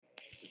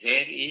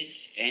There is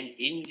an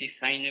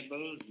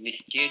indefinable,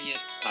 mysterious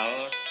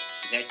power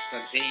that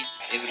pervades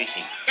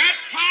everything. That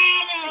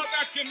power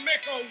that can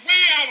make a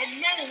way out of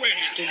no way.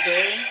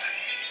 Today,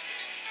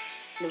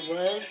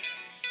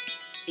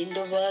 in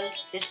the world,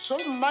 there's so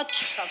much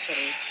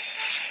suffering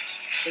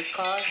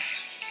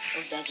because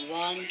of that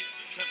one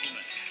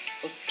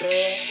of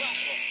prayer.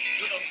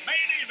 To the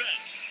main event.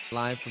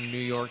 Live from New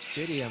York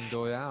City, I'm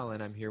Doyle,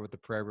 and I'm here with the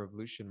Prayer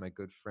Revolution, my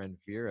good friend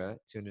Vera,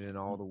 tuning in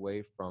all the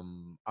way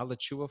from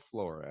Alachua,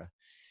 Florida.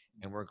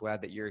 And we're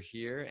glad that you're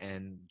here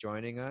and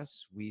joining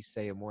us. We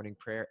say a morning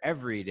prayer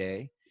every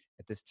day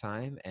at this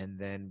time, and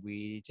then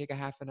we take a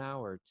half an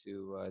hour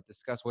to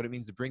discuss what it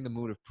means to bring the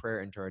mood of prayer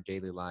into our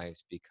daily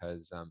lives,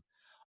 because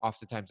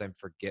oftentimes I'm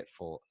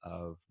forgetful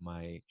of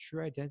my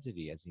true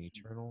identity as an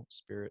eternal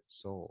spirit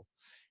soul.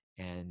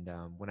 And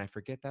when I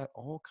forget that,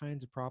 all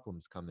kinds of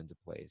problems come into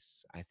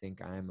place. I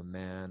think I'm a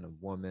man, a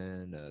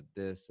woman, a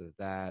this, a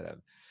that, a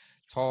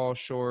tall,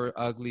 short,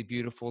 ugly,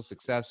 beautiful,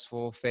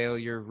 successful,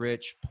 failure,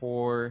 rich,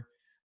 poor,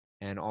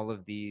 and all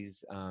of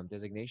these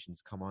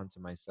designations come onto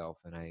myself,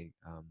 and I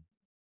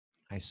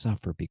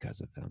suffer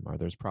because of them, or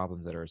there's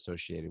problems that are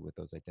associated with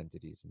those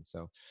identities. And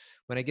so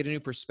when I get a new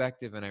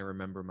perspective and I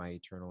remember my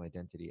eternal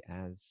identity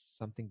as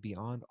something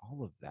beyond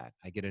all of that,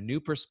 I get a new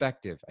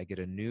perspective.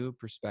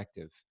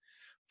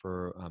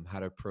 For how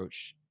to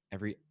approach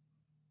every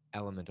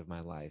element of my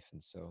life.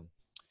 And so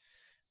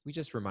we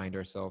just remind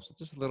ourselves,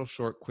 just a little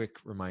short, quick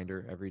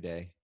reminder every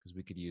day, because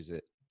we could use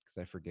it, because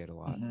I forget a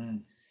lot. Mm-hmm.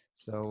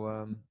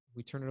 So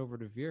we turn it over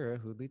to Vera,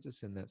 who leads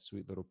us in that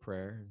sweet little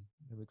prayer,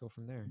 and then we go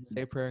from there.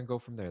 Say a prayer and go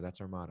from there.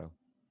 That's our motto.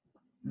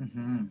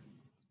 Mm-hmm.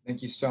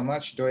 Thank you so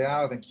much,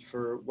 Doyao. Thank you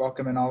for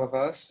welcoming all of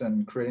us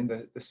and creating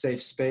the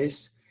safe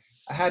space.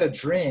 I had a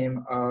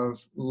dream of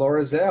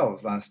Laura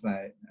Zales last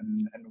night,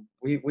 and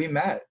we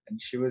met, and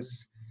she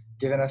was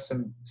giving us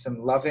some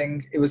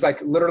loving. It was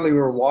like literally we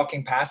were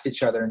walking past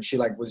each other, and she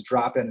like was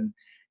dropping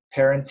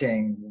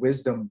parenting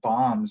wisdom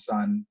bombs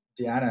on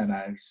Deanna and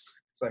I. It's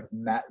like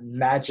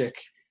magic,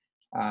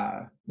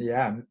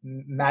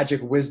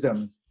 magic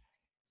wisdom,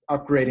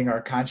 upgrading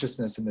our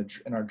consciousness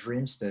in our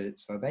dream state.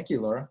 So thank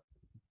you, Laura.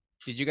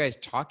 Did you guys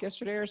talk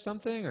yesterday or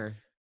something, or?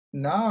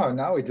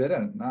 No, we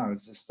didn't. No, it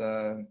was just,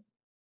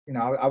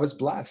 I was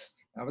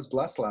blessed. I was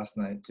blessed last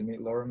night to meet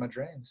Laura in my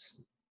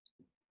dreams.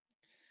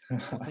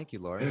 Well, thank you,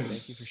 Laura.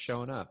 Thank you for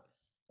showing up.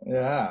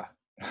 Yeah.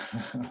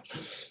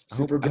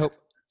 I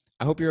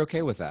hope you're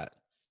okay with that.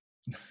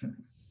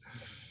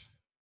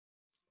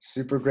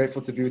 Super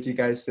grateful to be with you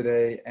guys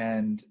today,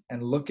 and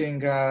looking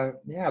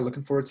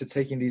forward to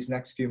taking these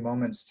next few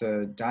moments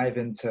to dive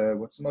into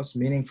what's most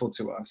meaningful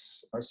to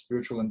us, our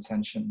spiritual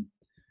intention,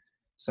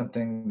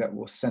 something that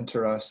will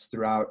center us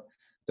throughout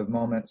the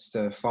moments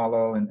to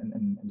follow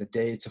and the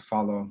day to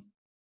follow.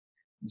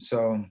 And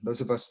so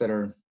those of us that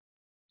are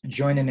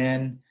joining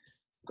in,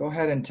 go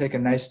ahead and take a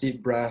nice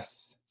deep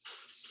breath.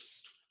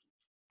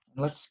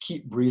 Let's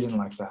keep breathing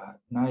like that.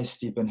 Nice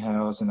deep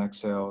inhales and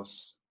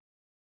exhales.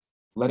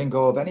 Letting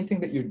go of anything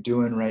that you're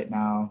doing right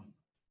now.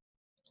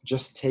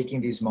 Just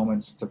taking these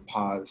moments to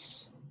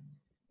pause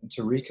and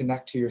to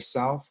reconnect to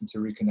yourself and to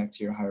reconnect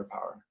to your higher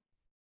power.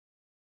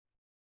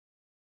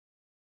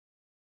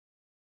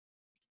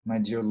 My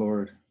dear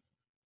Lord,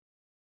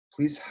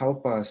 please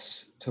help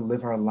us to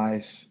live our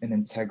life in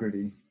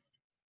integrity.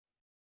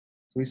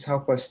 Please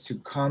help us to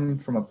come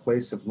from a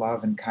place of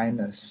love and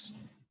kindness,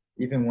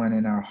 even when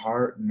in our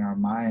heart and our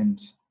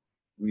mind,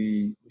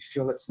 we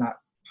feel it's not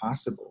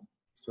possible,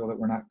 feel that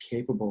we're not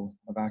capable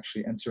of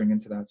actually entering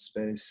into that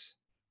space.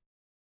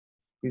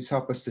 Please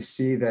help us to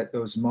see that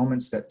those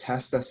moments that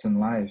test us in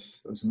life,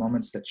 those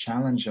moments that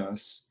challenge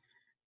us,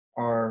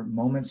 are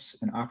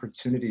moments and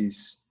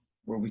opportunities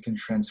where we can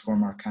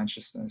transform our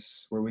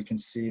consciousness, where we can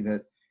see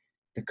that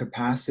the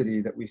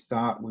capacity that we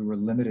thought we were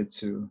limited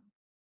to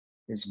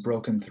is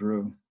broken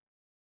through,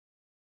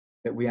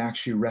 that we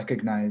actually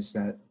recognize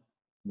that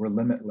we're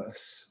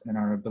limitless in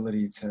our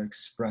ability to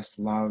express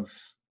love,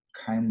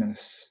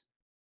 kindness,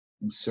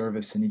 and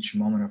service in each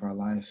moment of our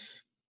life.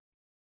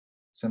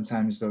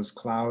 Sometimes those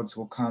clouds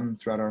will come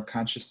throughout our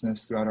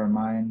consciousness, throughout our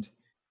mind,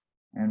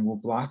 and will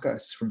block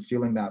us from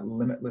feeling that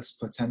limitless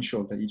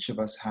potential that each of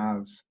us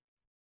have,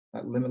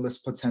 that limitless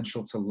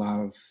potential to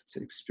love,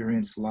 to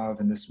experience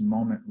love in this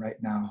moment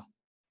right now,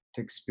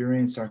 to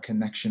experience our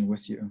connection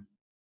with you.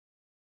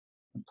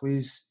 And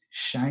please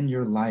shine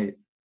your light.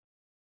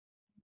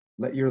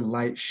 Let your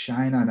light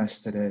shine on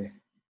us today,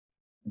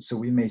 and so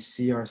we may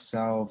see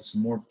ourselves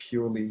more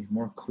purely,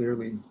 more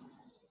clearly.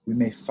 We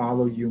may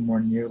follow you more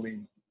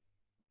nearly.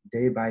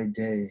 Day by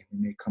day, we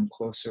may come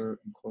closer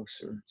and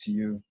closer to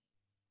you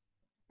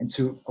and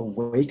to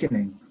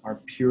awakening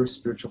our pure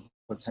spiritual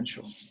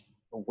potential,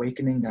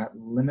 awakening that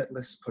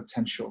limitless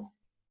potential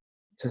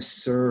to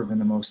serve in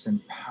the most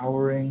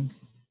empowering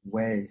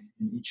way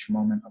in each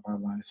moment of our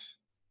life.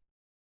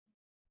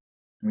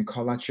 And we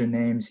call out your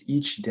names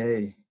each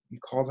day. We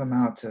call them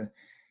out to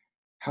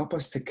help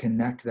us to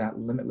connect that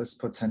limitless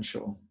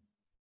potential,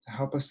 to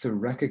help us to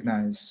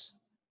recognize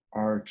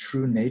our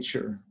true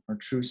nature, our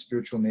true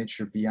spiritual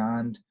nature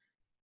beyond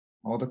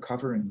all the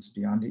coverings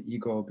beyond the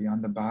ego,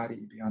 beyond the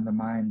body, beyond the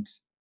mind,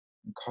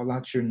 and call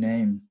out your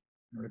name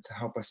in order to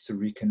help us to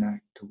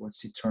reconnect to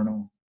what's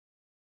eternal,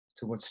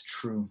 to what's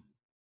true.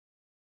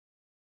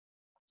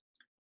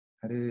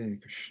 Hare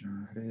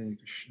Krishna,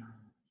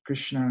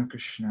 Krishna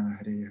Krishna,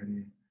 Hare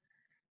Hare,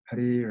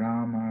 Hare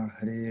Rama,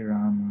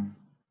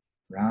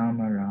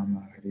 Rama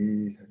Rama,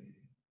 Hare Hare.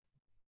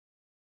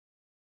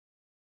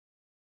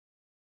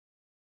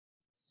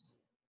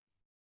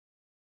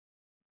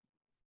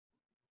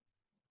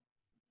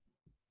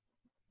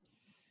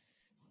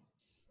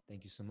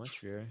 Thank you so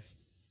much, Vera.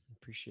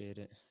 Appreciate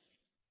it.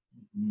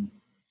 Mm.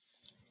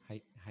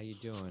 How you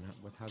doing?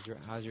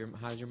 How's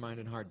your mind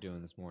and heart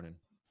doing this morning?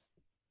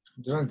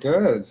 I'm doing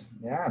good.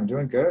 Yeah, I'm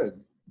doing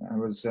good.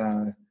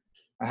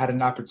 I had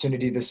an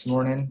opportunity this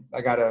morning.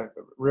 I got a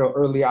real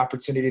early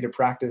opportunity to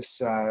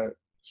practice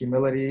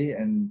humility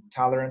and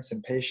tolerance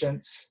and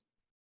patience,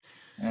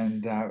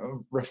 and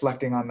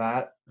reflecting on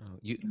that. Oh,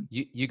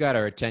 you got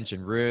our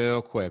attention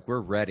real quick. We're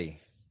ready.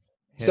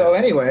 So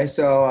anyway,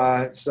 so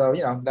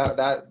you know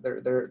that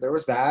there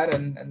was that,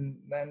 and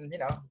then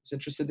it's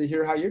interested to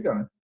hear how you're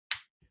doing.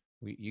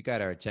 You got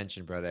our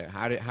attention, brother.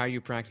 How are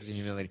you practicing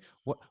humility?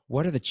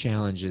 What are the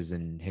challenges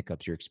and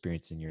hiccups you're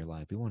experiencing in your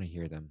life? We want to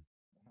hear them.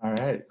 All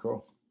right,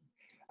 cool.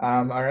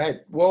 All right.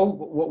 Well,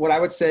 what I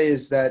would say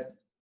is that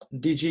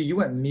DG, you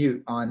went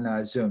mute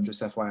on Zoom.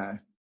 Just FYI.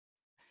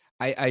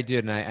 I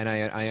did, and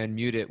I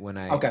unmute it when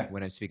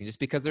I'm speaking, just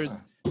because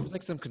there's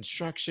like some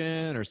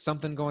construction or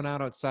something going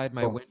on outside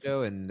my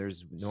window, and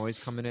there's noise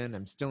coming in.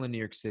 I'm still in New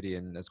York City,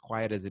 and as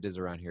quiet as it is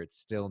around here, it's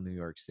still New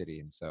York City,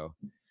 and so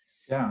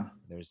yeah,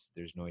 there's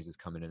noises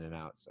coming in and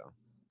out. So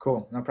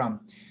cool, no problem.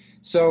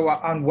 So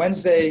on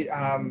Wednesday,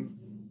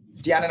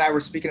 Deanna and I were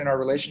speaking in our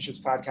relationships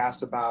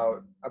podcast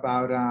about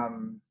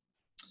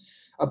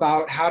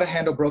how to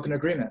handle broken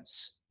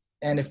agreements,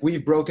 and if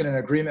we've broken an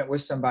agreement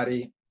with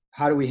somebody,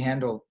 how do we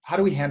handle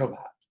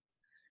that?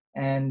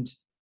 And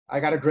I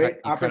got a great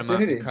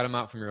opportunity. Cut them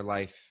out from your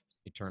life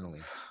eternally.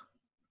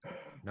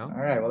 No. All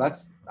right. Well,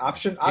 that's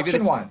option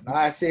one.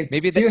 I see.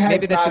 Maybe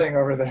that's nodding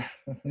over there.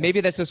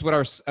 Maybe that's just what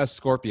us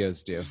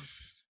Scorpios do.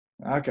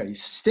 Okay, you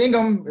sting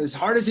them as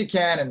hard as you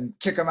can and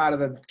kick them out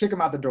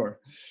the door.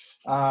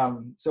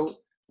 So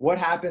what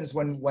happens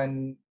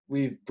when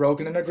we've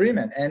broken an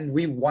agreement and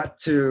we want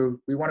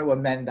to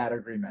amend that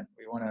agreement?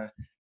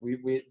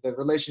 The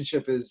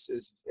relationship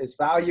is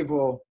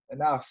valuable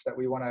enough that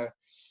we want to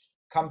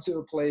come to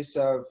a place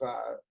of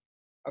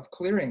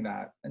clearing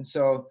that. And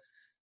so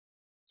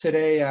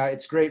today,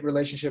 it's great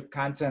relationship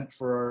content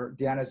for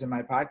Deanna's and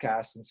my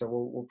podcast. And so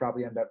we'll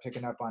probably end up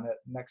picking up on it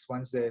next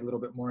Wednesday a little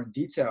bit more in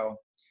detail.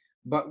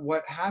 But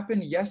what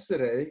happened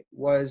yesterday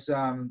was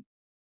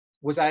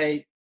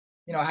I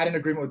had an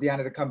agreement with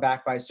Deanna to come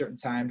back by a certain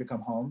time to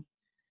come home.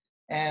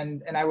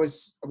 And I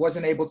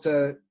wasn't able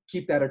to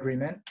keep that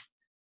agreement.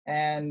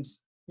 And,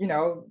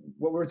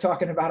 what we're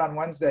talking about on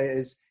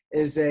Wednesday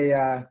is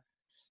a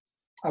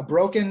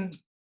broken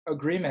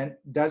agreement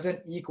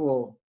doesn't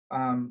equal,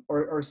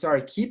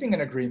 keeping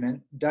an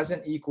agreement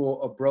doesn't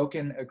equal a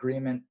broken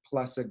agreement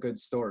plus a good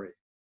story.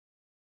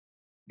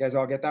 You guys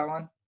all get that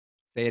one?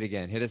 Say it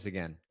again. Hit us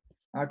again.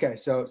 Okay.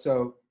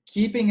 So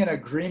keeping an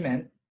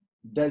agreement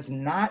does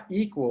not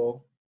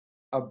equal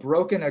a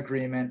broken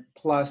agreement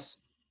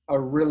plus a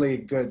really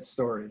good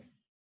story.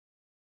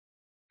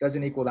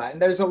 Doesn't equal that.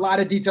 And there's a lot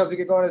of details. We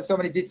could go into so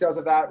many details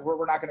of that.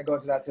 We're not going to go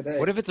into that today.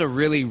 What if it's a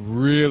really,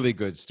 really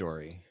good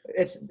story?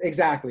 It's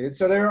exactly.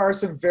 So there are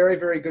some very,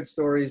 very good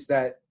stories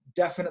that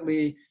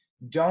definitely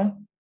don't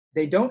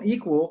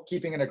equal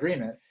keeping an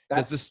agreement.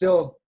 That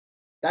still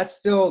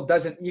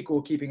doesn't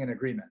equal keeping an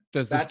agreement.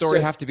 Does the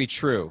story have to be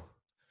true?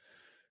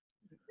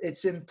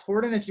 It's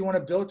important if you want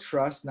to build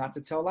trust, not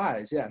to tell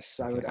lies. Yes,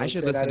 I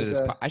should listen to this.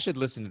 I should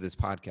listen to this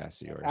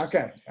podcast of yours.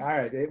 Okay, all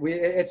right.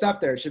 It's up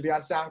there. It should be on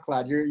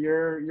SoundCloud.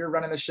 You're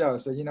running the show,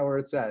 so you know where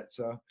it's at.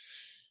 So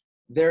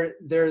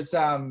there's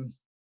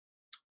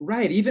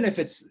right. Even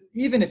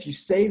if you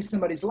save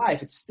somebody's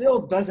life, it still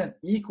doesn't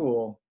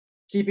equal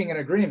keeping an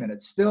agreement.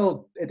 It's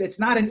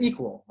not an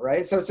equal,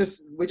 right? So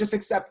we just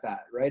accept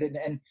that, right?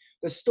 And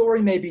the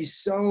story may be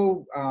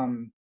so.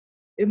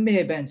 It may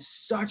have been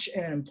such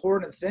an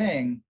important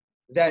thing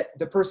that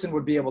the person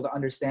would be able to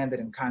understand it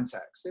in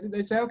context.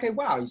 They'd say, okay,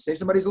 wow, you saved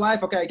somebody's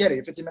life. Okay, I get it.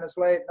 You're 15 minutes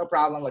late, no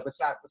problem. Like, let's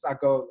not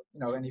go,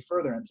 any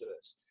further into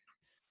this.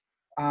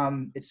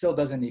 It still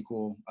doesn't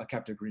equal a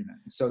kept agreement.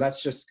 So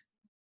that's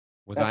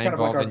I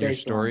involved in your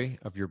story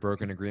of your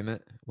broken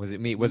agreement? Was it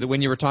me? Was it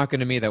when you were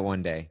talking to me that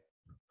one day?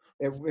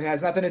 It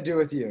has nothing to do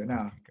with you.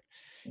 No.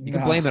 You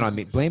can blame it on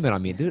me. Blame it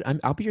on me, dude.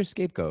 I'll be your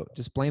scapegoat.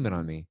 Just blame it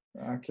on me.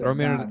 Okay. Throw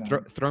me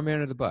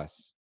under the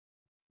bus.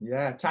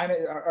 Yeah,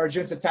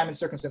 Arjun said time and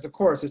circumstance. Of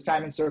course, there's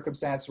time and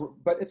circumstance,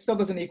 but it still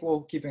doesn't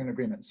equal keeping an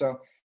agreement. So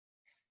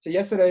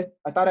yesterday,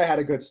 I thought I had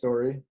a good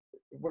story.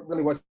 It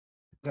really wasn't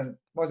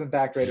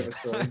that great of a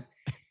story.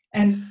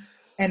 and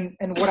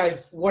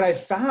what I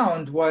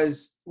found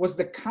was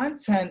the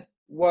content.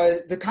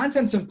 The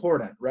content's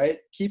important, right?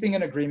 Keeping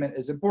an agreement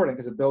is important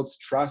because it builds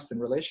trust in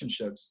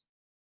relationships.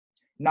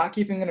 not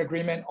keeping an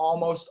agreement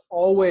almost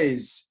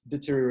always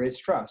deteriorates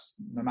trust,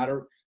 no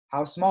matter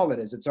how small it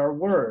is. It's our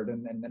word.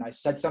 And then I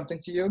said something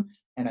to you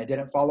and I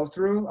didn't follow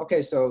through.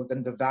 Okay, so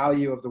then the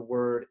value of the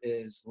word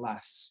is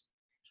less.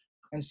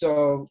 And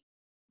so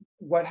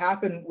what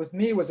happened with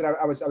me was that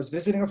I was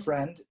visiting a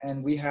friend,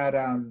 and we had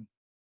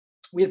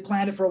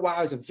planned it for a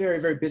while. He's a very,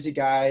 very busy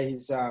guy.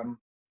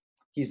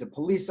 He's a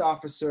police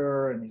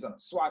officer and he's on a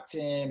SWAT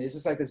team. He's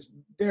just like this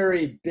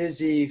very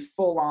busy,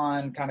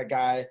 full-on kind of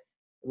guy,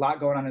 a lot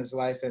going on in his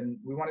life. And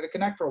we wanted to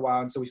connect for a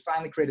while. And so we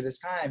finally created this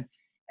time.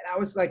 And I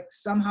was like,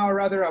 somehow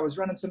or other, I was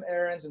running some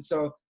errands. And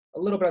so a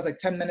little bit, I was like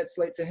 10 minutes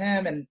late to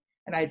him. And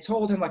I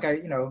told him like, I,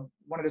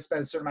 wanted to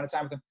spend a certain amount of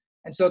time with him.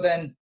 And so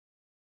then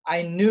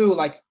I knew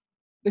like,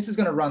 this is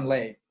going to run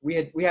late. We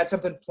had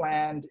something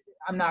planned.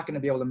 I'm not going to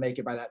be able to make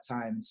it by that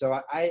time. So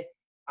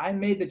I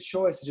made the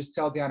choice to just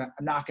tell Deanna,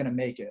 I'm not going to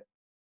make it.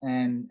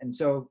 And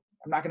so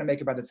I'm not going to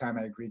make it by the time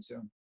I agreed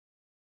to.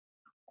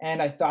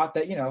 And I thought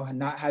that,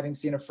 not having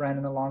seen a friend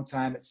in a long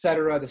time, et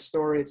cetera, the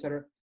story, et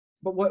cetera.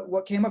 But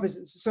what came up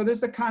is, so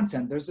there's the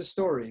content, there's the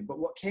story. But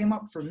what came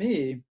up for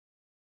me,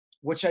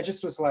 which I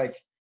just was like,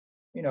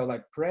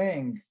 like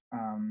praying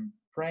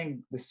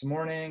this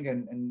morning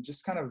and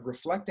just kind of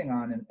reflecting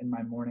on in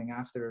my morning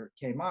after it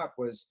came up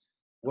was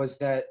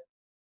that,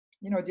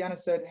 Deanna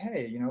said,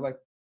 hey, like,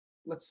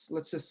 let's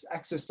just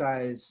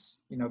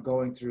exercise,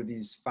 going through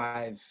these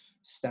 5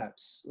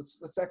 steps.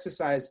 Let's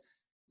exercise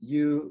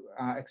you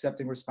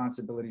accepting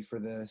responsibility for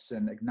this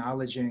and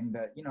acknowledging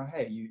that,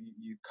 hey,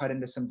 you cut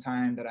into some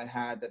time that I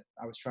had that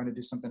I was trying to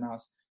do something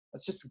else.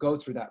 Let's just go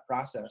through that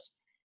process.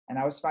 And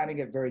I was finding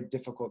it very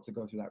difficult to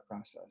go through that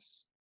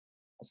process.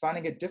 I was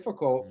finding it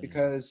difficult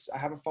because I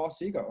have a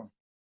false ego.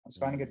 I was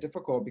finding it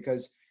difficult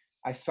because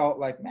I felt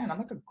like, man, I'm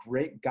like a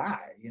great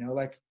guy,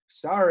 like,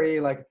 sorry,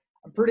 like,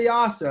 I'm pretty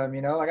awesome,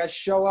 like I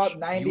show up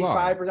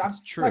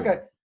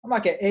 95%. I'm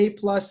like an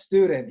A+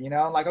 student,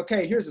 I'm like,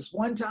 okay, here's this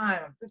one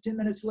time, I'm 15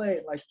 minutes late.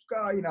 Like,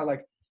 God,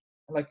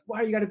 like,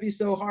 why you got to be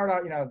so hard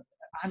on,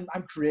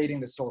 I'm creating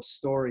this whole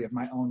story of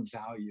my own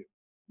value,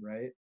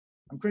 right?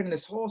 I'm creating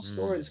this whole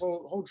story, this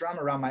whole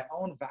drama around my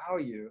own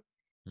value,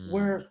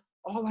 where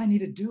all I need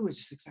to do is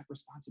just accept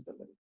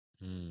responsibility.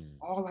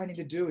 All I need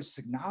to do is just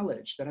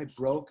acknowledge that I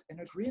broke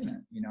an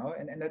agreement,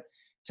 and that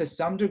to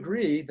some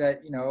degree that,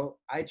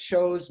 I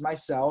chose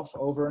myself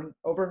over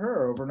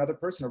her, over another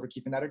person, over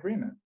keeping that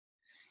agreement.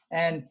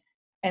 And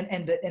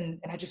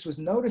I just was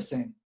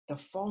noticing the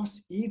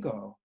false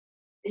ego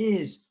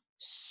is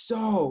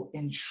so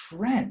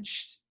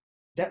entrenched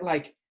that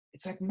like,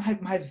 it's like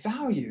my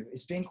value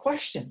is being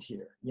questioned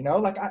here,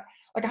 like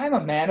I'm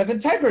a man of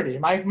integrity.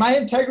 My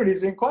integrity is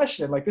being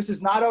questioned. Like, this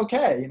is not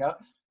okay,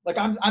 like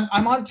I'm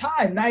on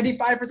time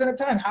 95% of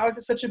the time. How is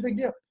it such a big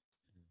deal?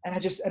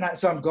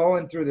 So I'm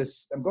going through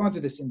this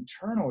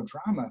internal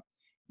drama,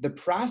 the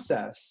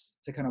process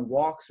to kind of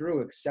walk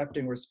through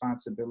accepting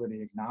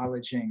responsibility,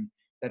 acknowledging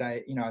that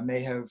I may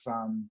have,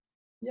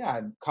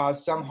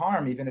 caused some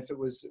harm, even if it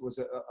was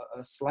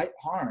a slight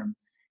harm,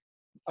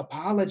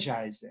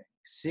 apologizing,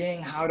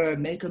 seeing how to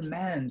make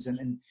amends,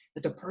 and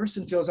that the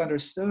person feels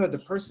understood, the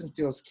person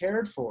feels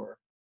cared for,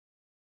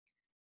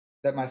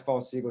 that my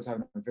false ego is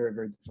having a very,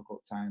 very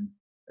difficult time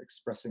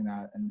expressing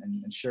that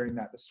and sharing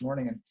that this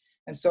morning.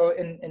 And so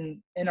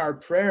in our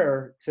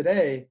prayer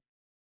today,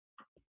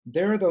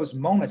 there are those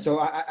moments. So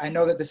I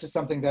know that this is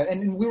something that,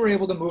 and we were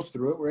able to move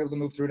through it. We were able to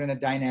move through it in a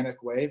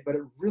dynamic way, but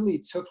it really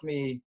took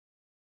me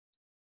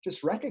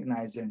just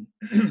recognizing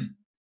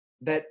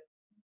that,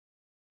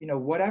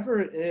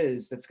 whatever it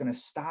is that's going to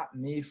stop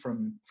me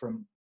from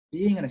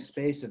being in a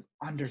space of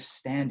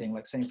understanding,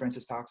 like St.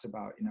 Francis talks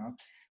about,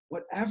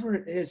 whatever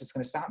it is that's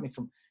going to stop me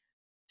from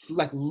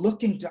like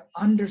looking to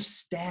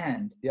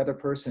understand the other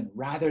person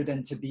rather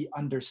than to be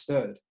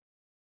understood,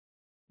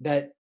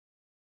 that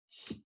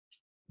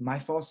my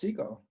false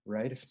ego,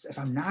 right? If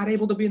I'm not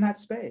able to be in that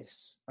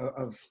space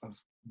of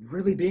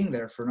really being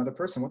there for another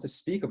person, what to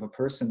speak of a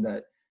person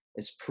that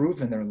is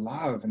proven their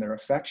love and their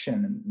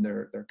affection and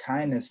their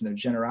kindness and their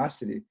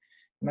generosity,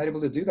 I'm not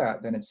able to do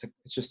that, then it's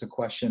just a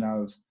question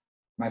of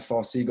my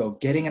false ego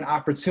getting an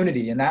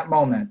opportunity in that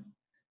moment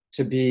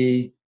to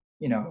be,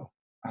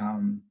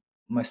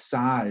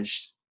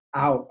 massaged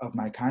out of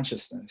my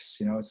consciousness.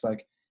 It's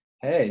like,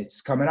 hey,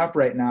 it's coming up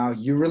right now.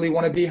 You really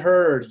want to be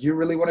heard. You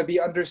really want to be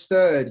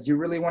understood. You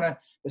really want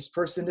this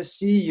person to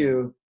see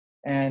you.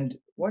 And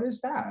what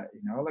is that?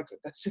 Like,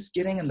 that's just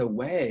getting in the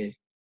way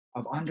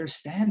of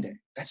understanding.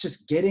 That's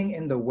just getting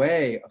in the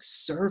way of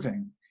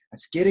serving.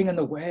 That's getting in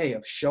the way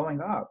of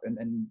showing up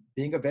and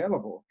being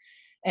available.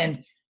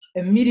 And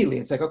immediately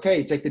it's like,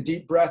 okay, take the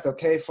deep breath.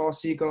 Okay,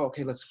 false ego.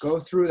 Okay, let's go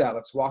through that.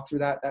 Let's walk through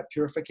that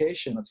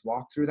purification. Let's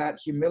walk through that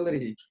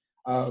humility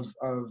of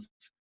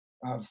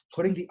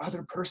putting the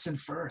other person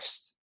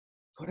first,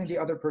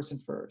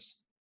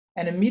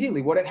 And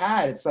immediately what it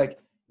had, it's like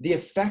the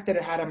effect that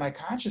it had on my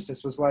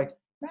consciousness was like,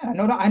 man,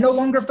 I no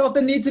longer felt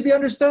the need to be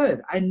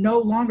understood. I no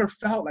longer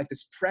felt like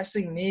this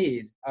pressing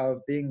need of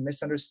being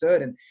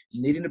misunderstood and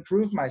needing to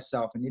prove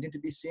myself and needing to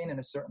be seen in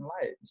a certain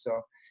light. So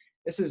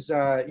this is,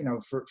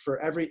 for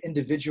every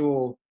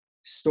individual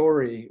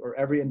story or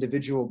every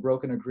individual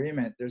broken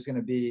agreement, there's going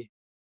to be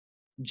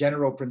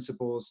general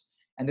principles,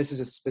 and this is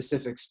a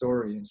specific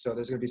story. And so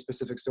there's going to be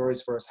specific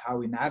stories for us, how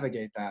we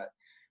navigate that.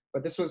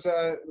 But this was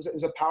it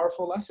was a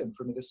powerful lesson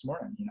for me this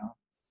morning,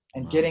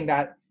 and Wow.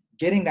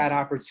 getting that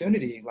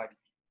opportunity, like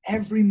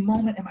every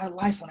moment in my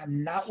life when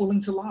I'm not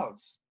willing to love,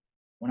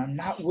 when I'm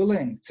not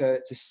willing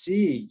to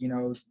see,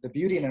 the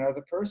beauty in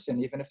another person,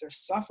 even if they're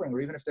suffering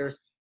or even if they're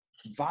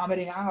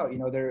vomiting out,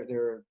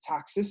 their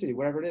toxicity,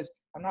 whatever it is,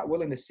 I'm not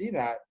willing to see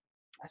that.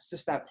 That's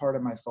just that part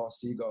of my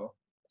false ego.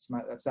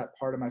 That's that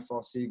part of my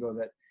false ego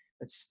that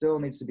still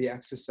needs to be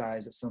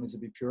exercised, that still needs to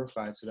be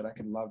purified so that I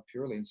can love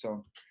purely. And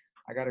so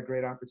I got a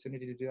great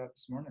opportunity to do that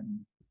this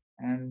morning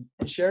and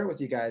share it with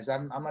you guys.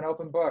 I'm an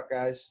open book,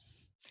 guys.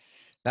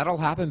 That'll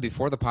happen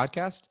before the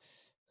podcast?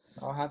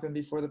 It all happened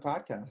before the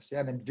podcast.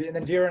 Yeah. And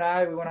then Vera and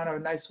I, we went on a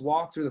nice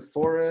walk through the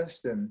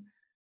forest and,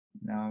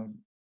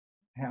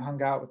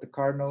 hung out with the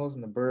cardinals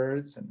and the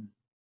birds. And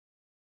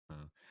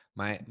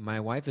My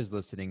wife is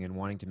listening and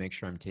wanting to make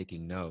sure I'm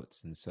taking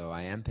notes, and so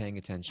I am paying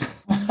attention.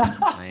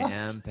 I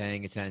am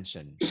paying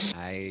attention.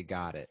 I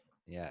got it.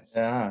 Yes.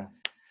 Yeah.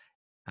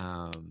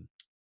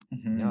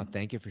 No,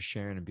 thank you for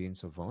sharing and being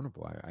so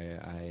vulnerable.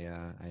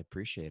 I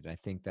appreciate it. I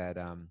think that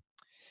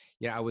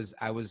I was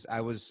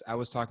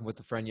talking with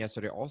a friend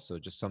yesterday also,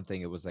 just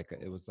something. It was like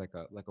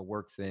a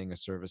work thing, a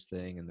service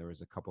thing, and there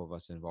was a couple of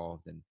us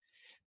involved,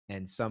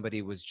 and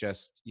somebody was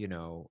just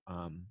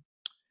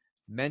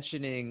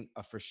mentioning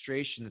a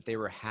frustration that they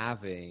were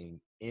having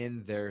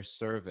in their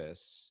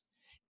service,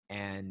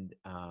 and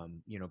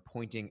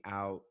pointing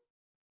out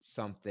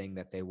something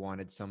that they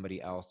wanted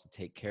somebody else to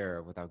take care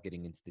of without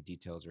getting into the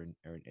details or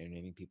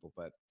naming people.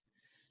 But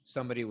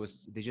somebody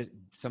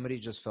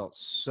just felt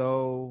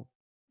so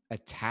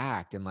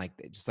attacked, and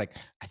just like,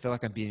 I feel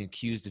like I'm being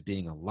accused of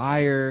being a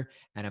liar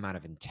and I'm out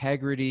of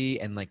integrity,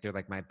 and like they're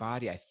like, my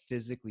body, I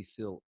physically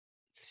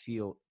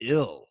feel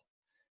ill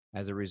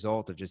as a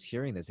result of just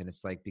hearing this. And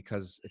it's like,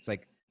 because it's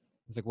like,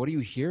 what are you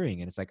hearing?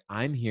 And it's like,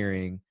 I'm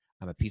hearing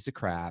I'm a piece of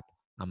crap,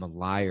 I'm a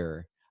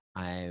liar,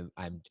 I'm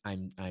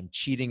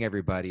cheating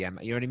everybody, you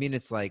know what I mean?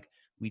 It's like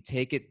we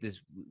take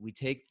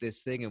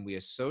this thing and we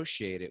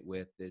associate it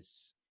with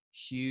this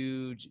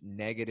huge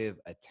negative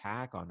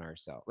attack on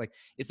ourselves. Like,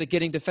 it's like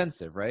getting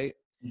defensive, right?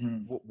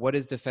 What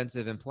does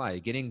defensive imply?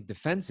 Getting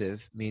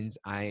defensive means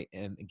I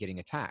am getting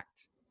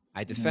attacked.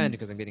 I defend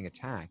because I'm getting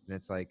attacked. And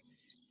it's like,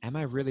 am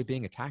I really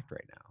being attacked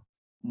right now?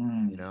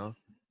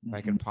 If I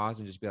can pause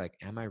and just be like,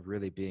 am I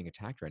really being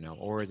attacked right now?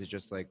 Or is it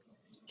just like,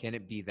 can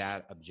it be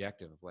that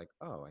objective of like,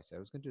 oh, I said I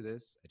was going to do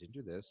this, I didn't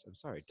do this, I'm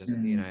sorry.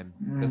 Doesn't mean you're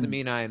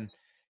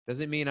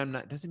not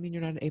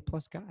an A+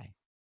 guy,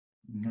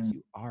 because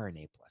you are an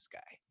A+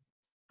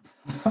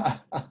 guy.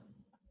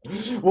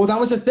 Well, that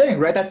was the thing,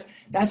 right?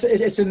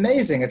 It's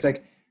amazing. It's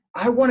like,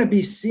 I want to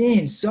be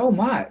seen so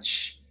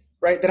much,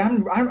 right, that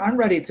I'm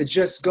ready to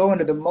just go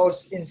into the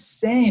most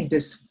insane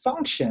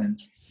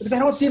dysfunction because I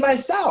don't see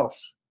myself.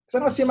 I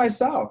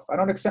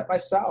don't accept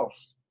myself.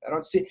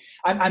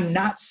 I'm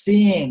not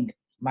seeing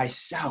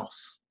myself.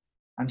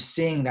 I'm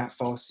seeing that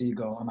false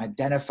ego. I'm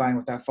identifying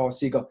with that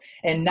false ego.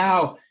 And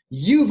now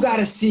you've got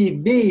to see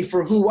me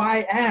for who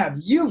I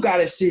am. You've got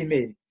to see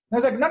me. And I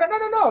was like, no.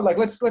 Like,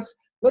 let's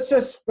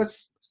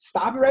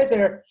stop it right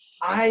there.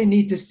 I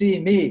need to see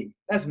me.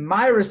 That's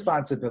my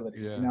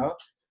responsibility, And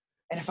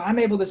if I'm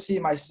able to see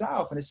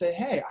myself and to say,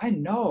 hey, I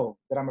know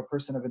that I'm a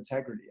person of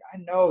integrity. I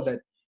know that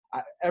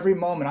every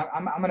moment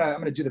I'm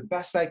gonna do the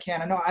best I can.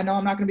 I know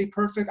I'm not gonna be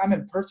perfect. I'm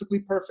imperfectly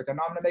perfect. I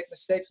know I'm gonna make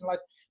mistakes in life.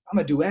 I'm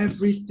gonna do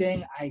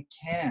everything I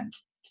can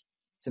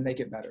to make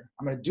it better.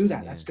 I'm gonna do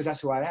that. That's because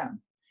that's who I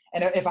am.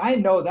 And if I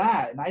know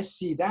that and I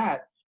see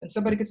that, then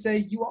somebody could say,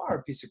 you are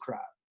a piece of crap.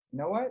 You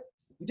know what?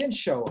 You didn't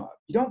show up.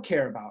 You don't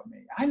care about me.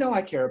 I know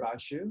I care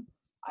about you.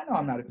 I know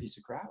I'm not a piece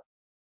of crap.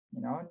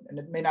 And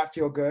it may not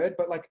feel good,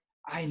 but like,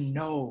 I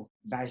know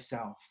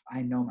thyself.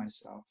 I know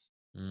myself.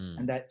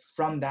 And that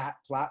from that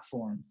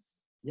platform,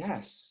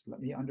 yes, let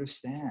me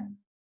understand,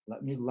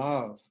 let me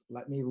love,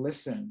 let me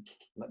listen,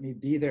 let me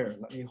be there,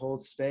 let me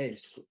hold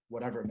space,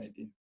 whatever it may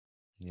be.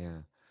 Yeah.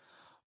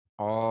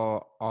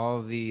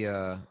 I'm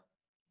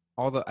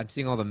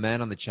seeing all the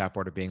men on the chat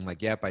board are being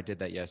like, yep, I did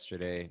that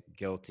yesterday,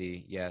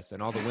 guilty, yes.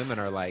 And all the women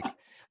are like,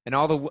 and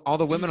all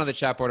the women on the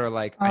chat board are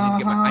like, I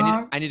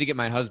need to get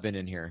my husband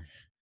in here.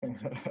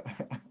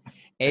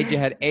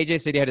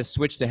 AJ said he had to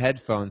switch to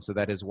headphones so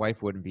that his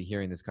wife wouldn't be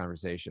hearing this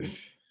conversation.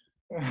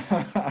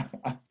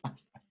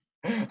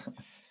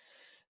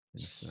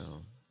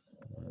 So,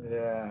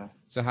 yeah.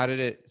 So how did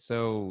it?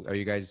 So are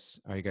you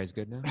guys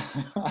good now?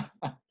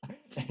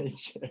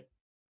 AJ.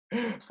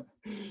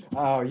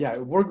 Oh yeah,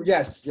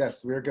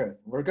 yes, we're good.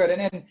 We're good,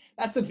 and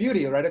that's the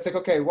beauty, right? It's like,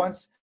 okay,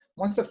 once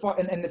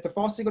and if the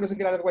false ego doesn't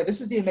get out of the way,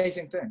 this is the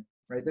amazing thing,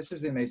 right? This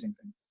is the amazing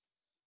thing,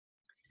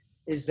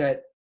 is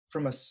that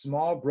from a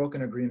small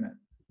broken agreement,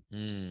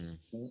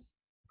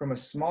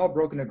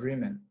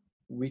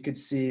 we could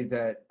see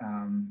that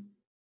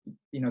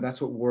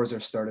that's what wars are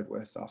started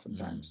with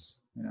oftentimes.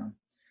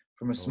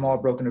 From a small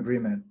broken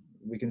agreement,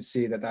 we can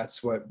see that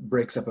that's what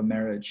breaks up a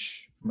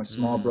marriage. From a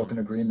small broken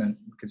agreement,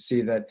 we could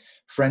see that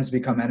friends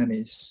become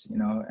enemies, you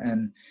know,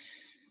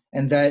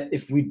 and that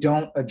if we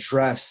don't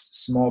address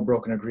small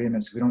broken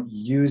agreements, if we don't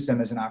use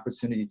them as an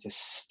opportunity to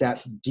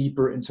step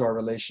deeper into our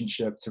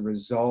relationship, to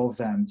resolve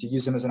them, to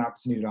use them as an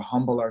opportunity to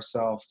humble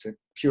ourselves, to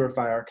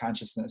purify our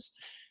consciousness,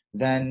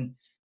 then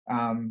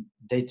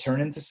they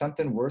turn into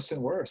something worse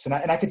and worse. And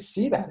I could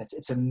see that.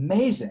 It's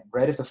amazing,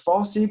 right? If the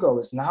false ego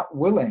is not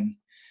willing,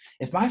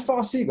 if my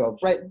false ego,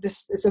 right,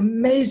 it's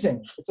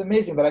amazing. It's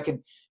amazing that I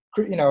can,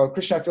 you know,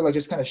 Krishna, I feel like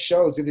just kind of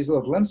shows, give these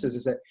little glimpses,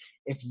 is that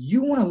if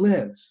you want to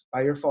live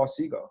by your false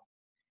ego,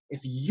 if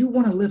you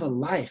want to live a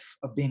life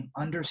of being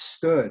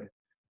understood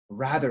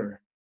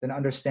rather than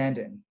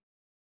understanding,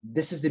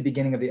 this is the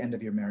beginning of the end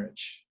of your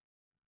marriage.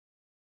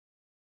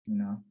 You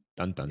know?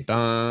 Dun, dun,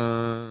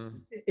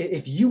 dun.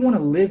 If you want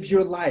to live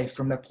your life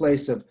from the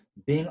place of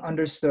being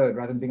understood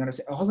rather than being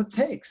understood, all it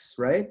takes,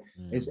 right,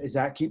 is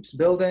that keeps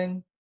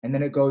building, and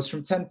then it goes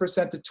from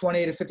 10% to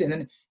 20 to 50, and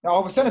then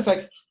all of a sudden it's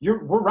like,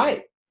 we're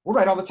right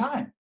all the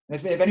time.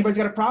 And if anybody's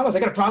got a problem, if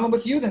they got a problem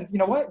with you, then you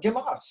know what, get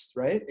lost,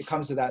 right? It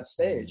comes to that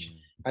stage.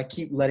 I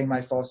keep letting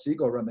my false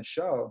ego run the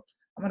show,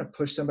 I'm going to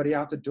push somebody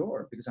out the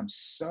door because I'm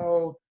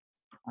so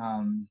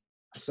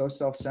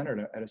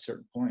self-centered at a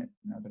certain point,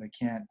 you know, that I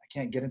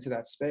can't get into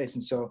that space.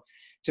 And so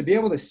to be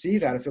able to see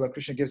that, I feel like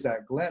Krishna gives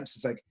that glimpse.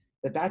 It's like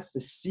that's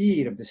the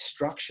seed of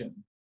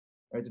destruction,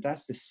 right?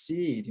 That's the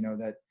seed, you know,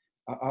 that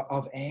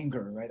of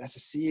anger, right? That's a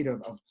seed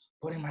of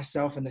putting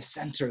myself in the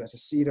center. That's a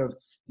seed of,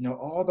 you know,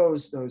 all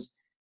those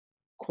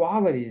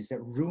qualities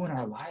that ruin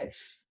our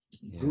life,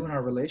 ruin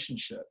our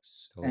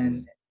relationships. Totally.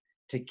 And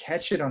to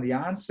catch it on the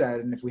onset,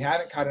 and if we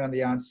haven't caught it on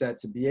the onset,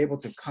 to be able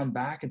to come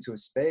back into a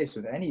space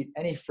with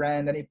any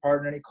friend, any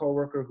partner, any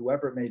coworker,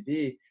 whoever it may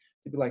be,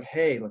 to be like,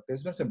 hey, look,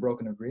 there's been some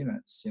broken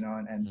agreements, you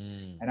know,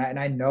 and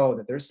I know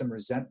that there's some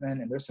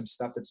resentment and there's some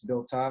stuff that's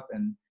built up,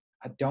 and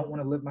I don't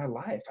want to live my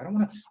life. I don't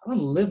want to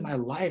live my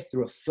life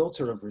through a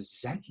filter of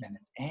resentment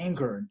and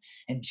anger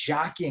and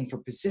jockeying for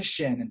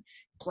position and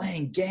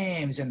playing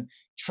games and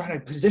trying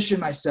to position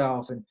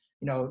myself. And,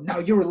 you know, now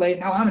you're late,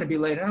 now I'm going to be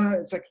late.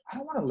 It's like, I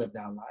don't want to live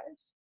that life.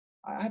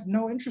 I have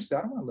no interest.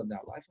 I don't want to live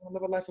that life. I want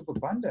to live a life of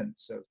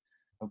abundance,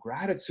 of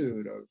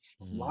gratitude, of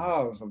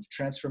love, of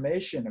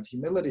transformation, of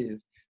humility, of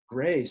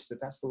grace.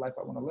 That's the life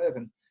I want to live.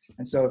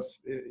 And so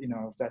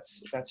if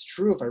that's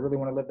true, if I really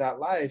want to live that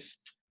life,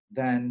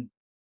 then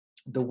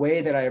the way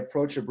that I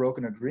approach a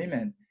broken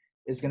agreement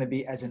is going to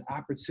be as an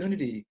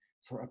opportunity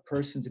for a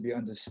person to be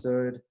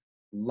understood,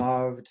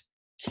 loved,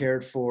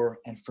 cared for,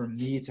 and for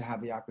me to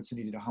have the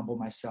opportunity to humble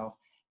myself,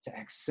 to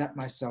accept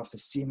myself, to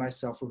see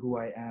myself for who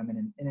I am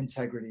in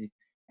integrity,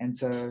 and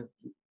to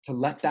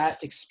let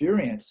that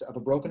experience of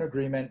a broken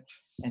agreement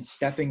and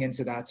stepping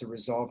into that to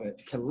resolve it,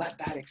 to let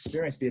that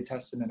experience be a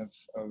testament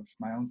of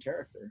my own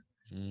character.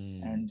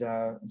 And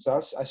so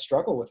I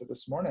struggle with it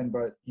this morning,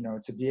 but, you know,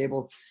 to be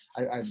able,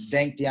 I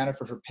thank Deanna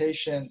for her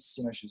patience.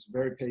 You know, she's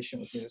very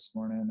patient with me this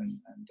morning,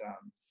 and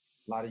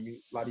a lot of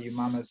you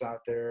mamas out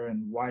there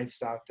and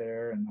wives out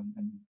there and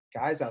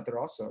guys out there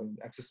also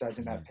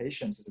exercising that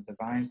patience is a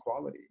divine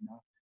quality, you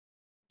know.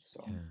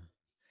 So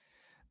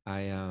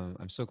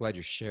I'm so glad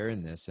you're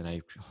sharing this, and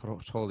I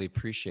totally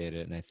appreciate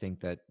it. And I think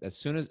that as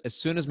soon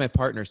as my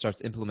partner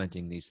starts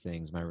implementing these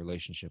things, my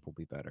relationship will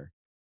be better.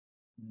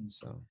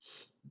 So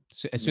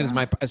as soon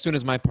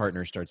as my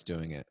partner starts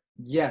doing it.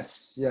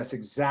 Yes,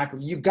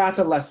 exactly. You got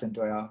the lesson,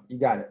 Doyle. You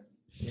got it.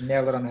 You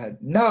nailed it on the head.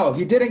 No,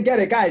 he didn't get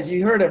it, guys.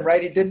 You heard him,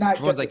 right? He did not.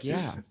 Everyone's like,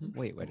 yeah.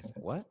 Wait a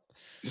second. What?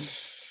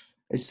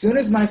 As soon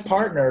as my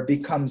partner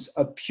becomes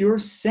a pure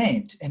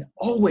saint and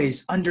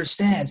always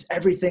understands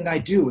everything I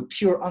do with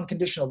pure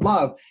unconditional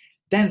love,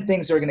 then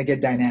things are going to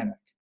get dynamic.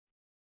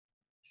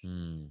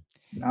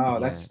 No,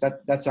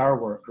 that's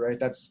our work, right?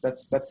 That's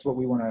what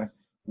we want to.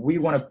 We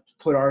want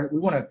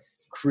to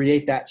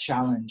create that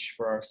challenge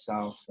for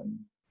ourselves, and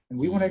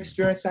we want to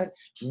experience that.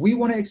 We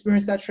want to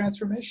experience that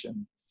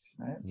transformation,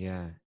 right?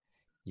 Yeah.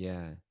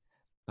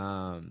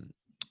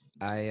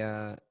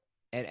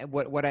 And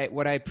what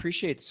I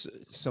appreciate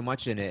so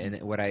much in it,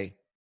 and what I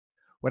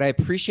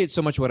appreciate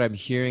so much what I'm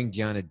hearing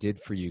Deanna did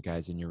for you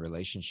guys in your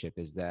relationship,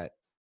 is that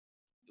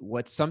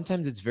what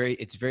sometimes it's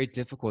very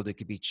difficult. It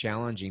could be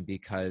challenging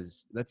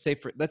because let's say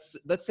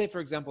for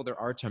example, there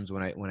are times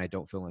when I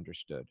don't feel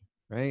understood,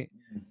 right?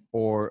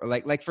 Or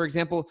like for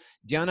example,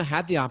 Deanna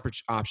had the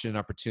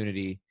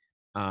opportunity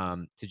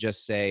to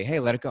just say, hey,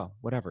 let it go,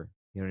 whatever.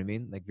 You know what I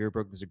mean? Like, Vera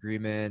broke this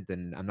agreement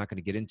and I'm not going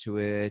to get into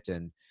it.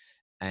 And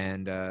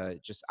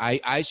just,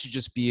 I should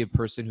just be a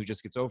person who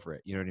just gets over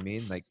it. You know what I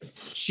mean? Like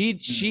she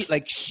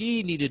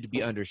needed to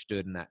be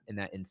understood in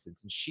that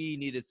instance. And she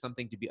needed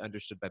something to be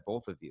understood by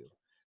both of you,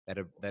 that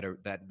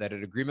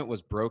an agreement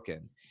was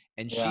broken.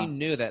 And she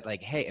knew that,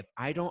 like, hey, if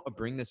I don't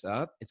bring this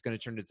up, it's going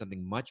to turn into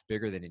something much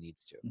bigger than it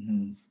needs to.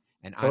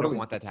 And totally. I don't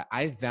want that to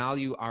I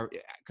value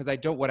because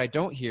what I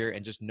don't hear,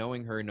 and just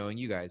knowing her, knowing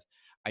you guys,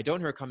 I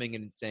don't hear her coming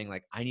in and saying,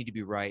 like, I need to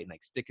be right and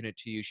like sticking it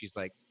to you. She's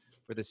like,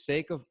 for the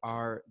sake of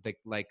our,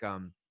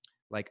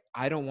 like,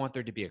 I don't want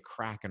there to be a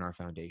crack in our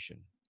foundation.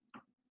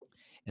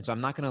 And so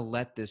I'm not going to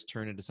let this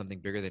turn into something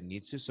bigger than it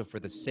needs to. So for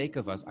the sake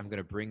of us, I'm going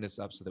to bring this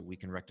up so that we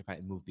can rectify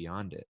and move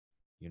beyond it,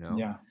 you know?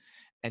 Yeah.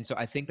 And so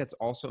I think that's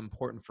also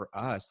important for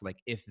us. Like,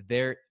 if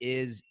there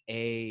is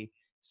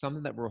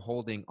something that we're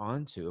holding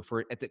on to, if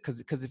we're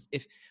because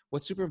if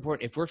what's super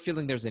important, if we're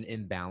feeling there's an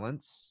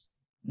imbalance,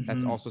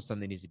 that's also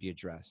something that needs to be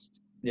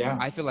addressed. Yeah.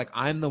 I feel like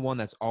I'm the one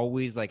that's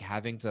always like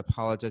having to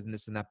apologize and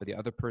this and that, but the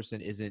other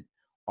person isn't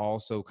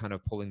also kind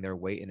of pulling their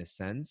weight in a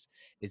sense.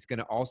 It's going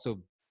to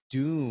also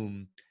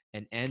doom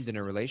an end in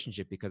a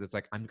relationship, because it's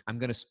like, what I'm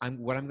going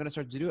to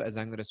start to do is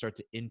I'm going to start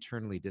to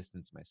internally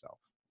distance myself.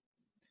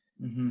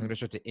 I'm going to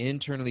start to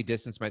internally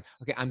distance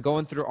okay, I'm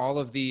going through all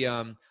of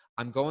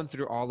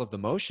the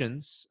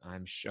motions.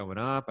 I'm showing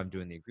up, I'm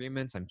doing the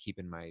agreements, I'm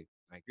keeping my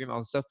agreement, all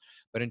this stuff.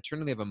 But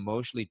internally I've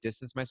emotionally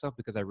distanced myself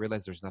because I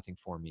realize there's nothing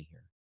for me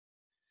here.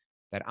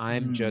 That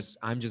I'm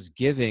just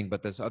giving,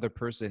 but this other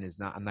person is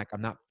not,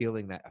 I'm not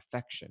feeling that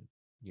affection,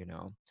 you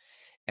know?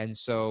 And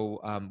so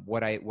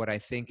what I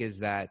think is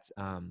that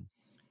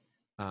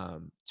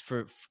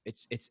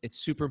it's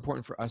super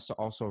important for us to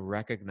also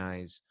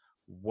recognize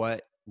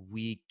what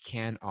we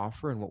can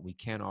offer and what we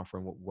can offer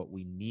and what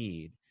we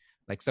need.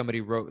 Like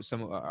somebody wrote,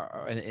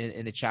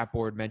 in the chat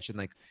board mentioned,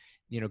 like,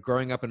 you know,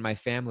 growing up in my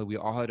family, we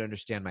all had to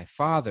understand my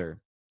father,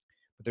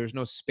 but there's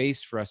no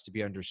space for us to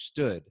be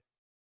understood.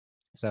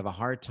 So I have a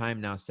hard time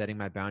now setting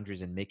my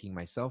boundaries and making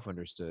myself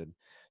understood.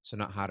 So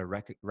not how to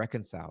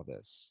reconcile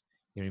this.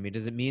 You know what I mean?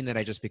 Does it mean that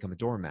I just become a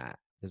doormat?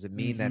 Does it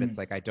mean that it's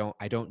like I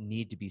don't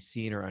need to be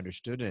seen or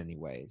understood in any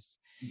ways?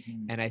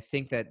 And I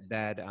think that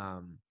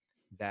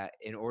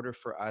in order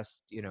for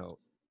us, you know,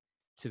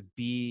 to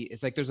be,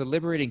 it's like there's a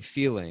liberating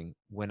feeling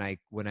when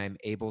I'm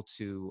able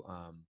to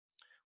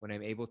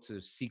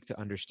seek to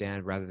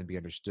understand rather than be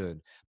understood.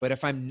 But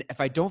if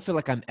I don't feel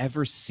like I'm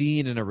ever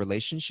seen in a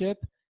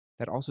relationship,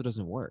 that also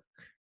doesn't work.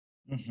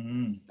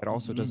 That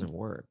also doesn't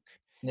work.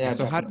 Yeah. And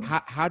so definitely.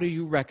 how do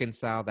you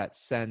reconcile that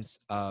sense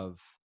of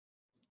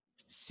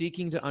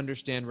seeking to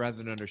understand rather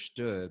than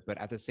understood, but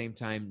at the same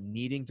time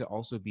needing to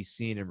also be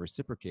seen and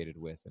reciprocated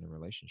with in a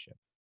relationship?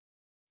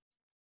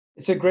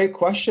 It's a great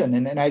question,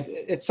 and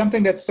it's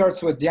something that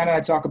starts with, Deanna and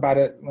I talk about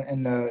it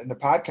in the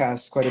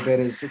podcast quite a bit.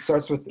 Is it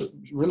starts with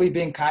really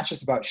being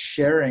conscious about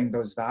sharing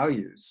those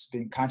values,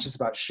 being conscious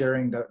about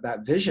sharing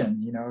that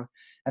vision, you know.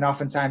 And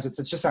oftentimes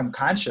it's just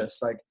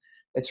unconscious. Like,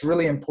 it's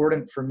really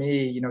important for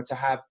me, you know, to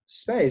have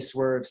space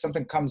where if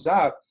something comes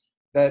up,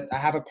 that I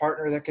have a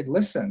partner that could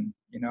listen,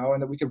 you know,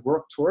 and that we could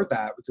work toward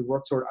that. We could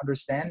work toward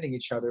understanding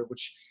each other,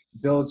 which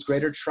builds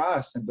greater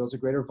trust and builds a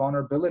greater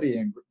vulnerability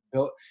and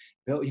build,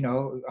 you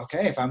know,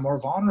 okay, if I'm more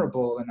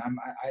vulnerable and I'm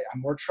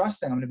more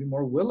trusting, I'm going to be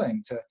more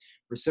willing to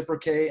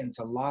reciprocate and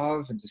to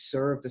love and to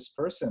serve this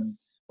person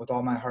with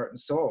all my heart and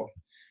soul.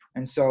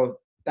 And so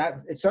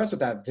that it starts with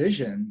that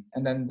vision,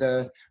 and then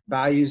the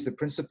values, the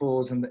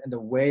principles, and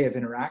the way of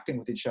interacting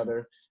with each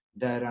other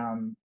that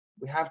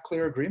we have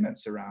clear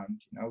agreements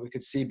around. You know, we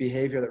could see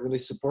behavior that really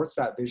supports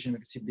that vision. We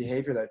could see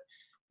behavior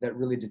that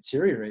really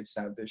deteriorates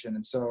that vision.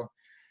 And so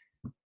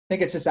I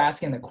think it's just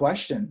asking the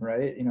question,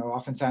 right? You know,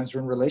 oftentimes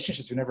we're in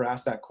relationships, we never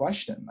ask that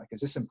question. Like,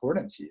 is this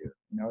important to you?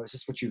 You know, is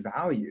this what you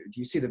value? Do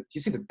you see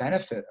the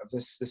benefit of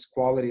this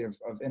quality of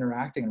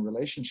interacting in a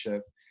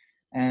relationship?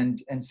 And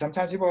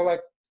sometimes people are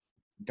like,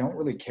 don't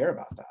really care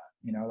about that.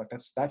 You know, like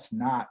that's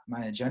not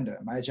my agenda.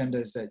 My agenda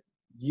is that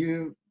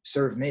you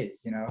serve me,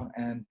 you know,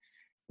 and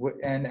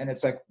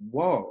it's like,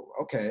 whoa,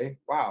 okay,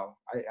 wow.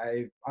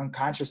 I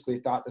unconsciously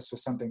thought this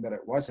was something that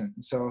it wasn't.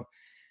 And so,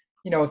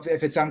 you know,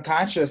 if it's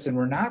unconscious and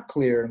we're not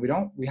clear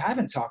and we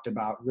haven't talked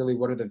about really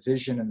what are the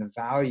vision and the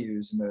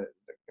values and the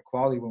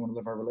quality we want to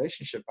live our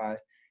relationship by,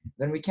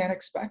 then we can't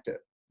expect it.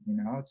 You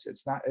know,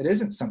 it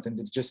isn't something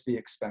to just be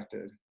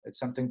expected. It's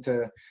something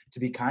to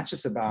be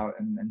conscious about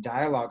and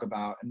dialogue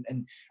about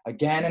and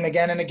again and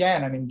again and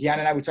again. I mean, Deanna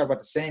and I, we talk about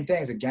the same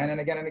things again and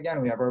again and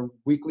again. We have our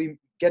weekly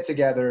get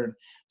together and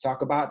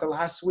talk about the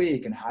last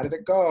week and how did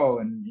it go,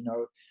 and you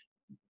know,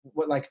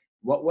 what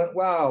went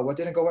well, what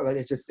didn't go well.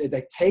 It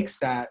takes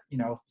that, you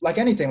know, like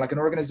anything, like an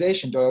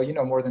organization, Doyle, you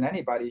know more than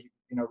anybody,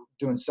 you know,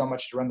 doing so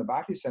much to run the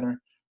Bhakti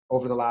Center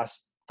over the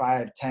last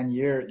 5-10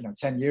 years, you know,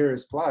 10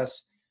 years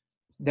plus,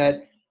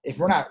 that if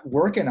we're not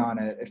working on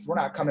it, if we're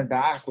not coming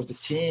back with a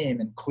team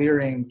and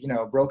clearing, you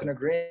know, broken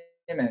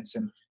agreements,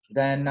 and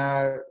then,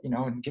 you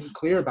know, and getting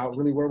clear about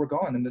really where we're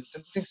going, and the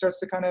thing starts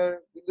to kind of,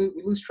 we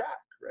lose track,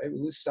 right? We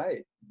lose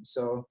sight.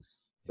 So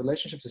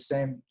relationships the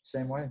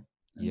same way.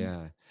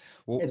 Yeah.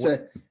 Well, it's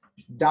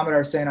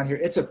Damodar saying on here,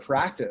 it's a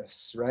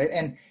practice, right?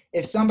 And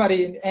if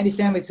somebody, Andy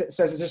Stanley says,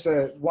 it's just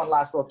one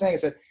last little thing,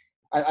 is that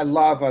I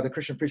love the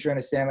Christian preacher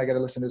Andy Stanley. I got to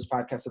listen to his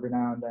podcast every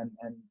now and then,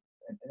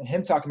 and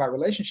him talking about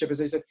relationship is,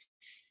 he said,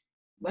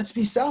 let's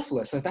be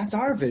selfless. Like, that's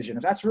our vision.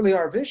 If that's really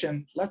our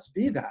vision, let's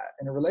be that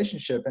in a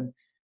relationship.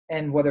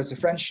 And whether it's a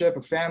friendship,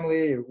 a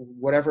family,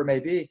 whatever it may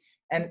be.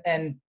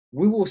 And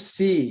we will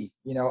see,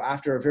 you know,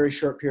 after a very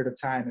short period of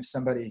time, if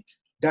somebody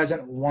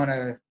doesn't want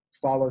to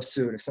follow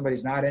suit. If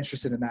somebody's not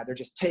interested in that, they're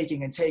just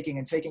taking and taking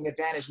and taking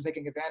advantage and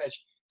taking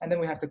advantage. And then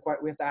we have to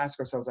ask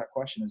ourselves that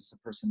question: is this a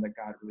person that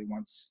God really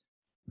wants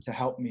to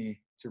help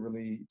me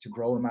to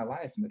grow in my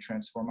life and to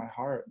transform my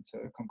heart and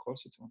to come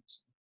closer to Him?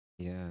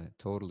 Yeah,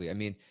 totally. I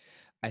mean,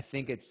 I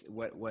think it's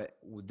what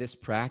this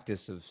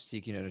practice of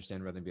seeking to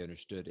understand rather than be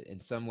understood. In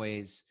some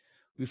ways,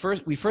 we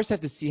first have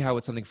to see how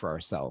it's something for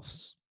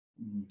ourselves.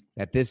 Mhm.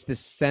 That this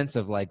sense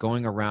of like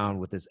going around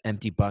with this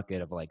empty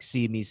bucket of like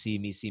see me,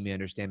 understand me,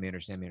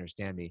 understand me,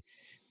 understand me.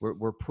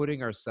 We're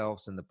putting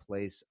ourselves in the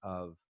place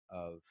of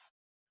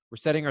we're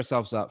setting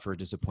ourselves up for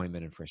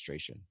disappointment and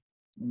frustration.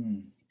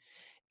 Mm.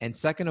 And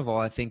second of all,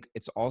 I think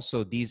it's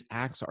also these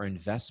acts are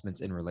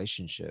investments in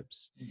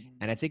relationships. Mhm.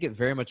 And I think it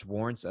very much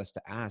warrants us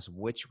to ask,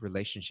 which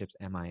relationships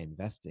am I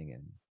investing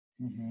in?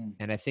 Mhm.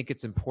 And I think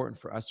it's important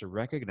for us to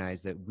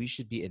recognize that we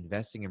should be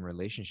investing in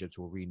relationships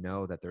where we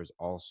know that there's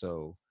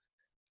also,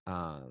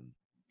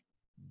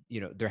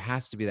 there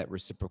has to be that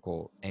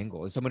reciprocal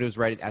angle. And somebody was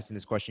asking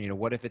this question,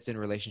 what if it's in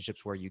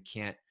relationships where you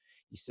can't,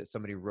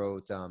 somebody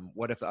wrote,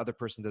 what if the other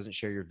person doesn't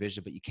share your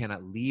vision, but you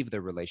cannot leave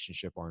the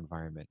relationship or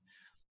environment?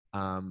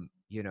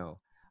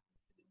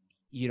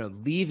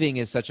 Leaving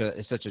is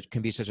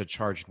can be such a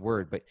charged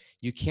word, but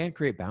you can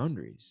create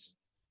boundaries.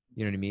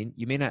 You know what I mean?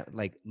 You may not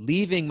like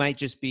leaving might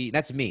just be,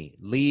 that's me,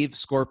 leave,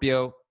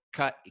 Scorpio,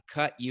 cut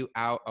you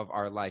out of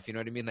our life. You know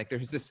what I mean? Like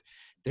there's this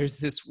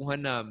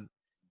one,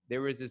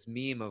 there was this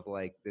meme of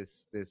like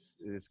this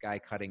guy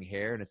cutting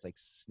hair, and it's like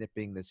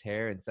snipping this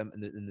hair, and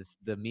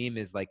the meme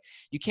is like,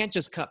 you can't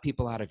just cut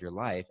people out of your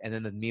life. And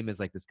then the meme is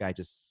like this guy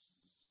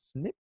just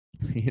snip,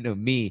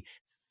 me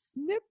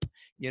snip,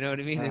 you know what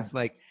I mean? Yeah. It's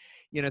like,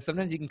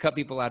 sometimes you can cut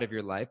people out of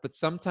your life, but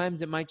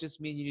sometimes it might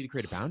just mean you need to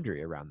create a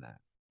boundary around that.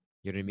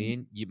 You know what I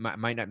mean? You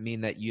might not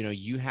mean that,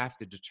 you have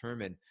to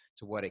determine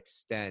to what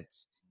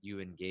extent you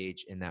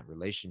engage in that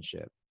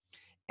relationship.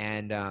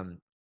 And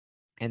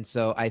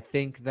so I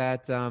think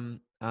that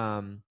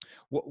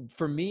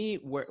for me,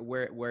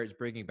 where it's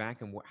bringing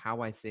back and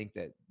how I think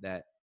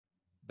that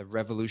the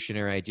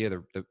revolutionary idea,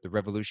 the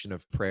revolution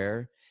of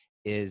prayer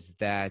is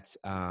that,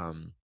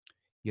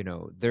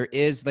 there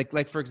is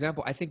like, for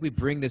example, I think we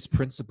bring this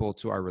principle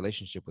to our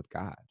relationship with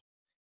God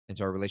and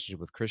to our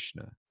relationship with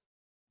Krishna.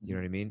 You know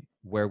what I mean?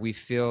 Where we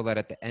feel that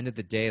at the end of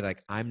the day,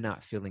 like I'm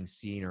not feeling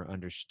seen or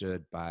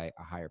understood by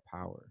a higher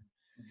power.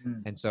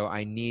 Mhm. And so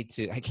I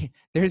can't,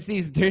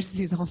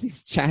 there's all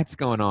these chats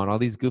going on, all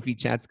these goofy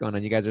chats going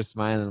on. You guys are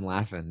smiling and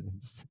laughing.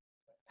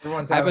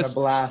 Everyone's having a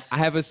blast. I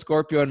have a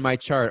Scorpio in my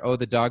chart. Oh,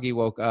 the doggy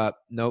woke up.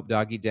 Nope,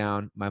 doggy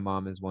down. My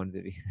mom is one.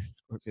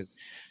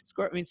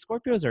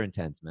 Scorpios are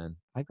intense, man.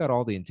 I've got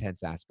all the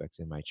intense aspects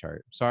in my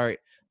chart. Sorry,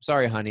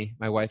 honey.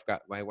 My wife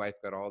got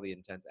all the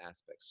intense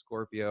aspects.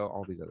 Scorpio,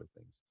 all these other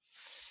things.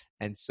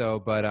 And so,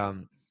 but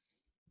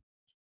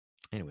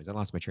anyways, I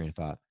lost my train of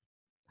thought.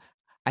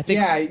 I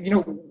think,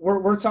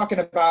 we're talking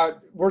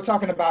about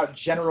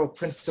general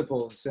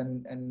principles,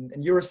 and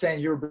you were saying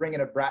you were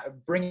bringing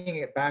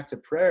it back to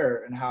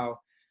prayer, and how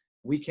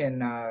we can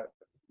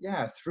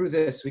through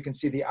this we can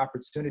see the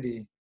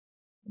opportunity.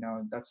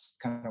 That's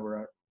kind of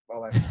where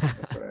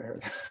that's what I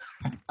heard.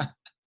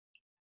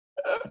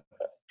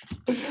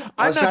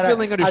 I'm not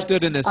feeling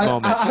understood in this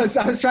moment. I was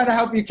trying to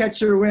help you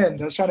catch your wind.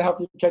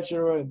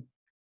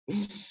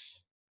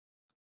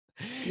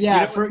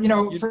 Yeah,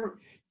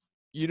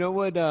 you know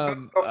what?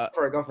 Go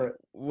for it.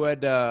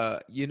 What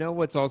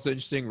what's also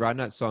interesting?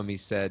 Radhanath Swami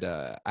said,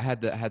 I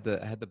had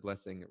the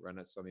blessing.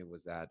 Radhanath Swami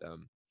was at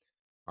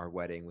our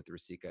wedding with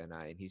Rasika and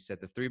I, and he said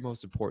the three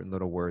most important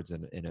little words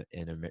in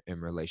a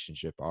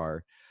relationship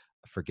are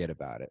forget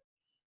about it.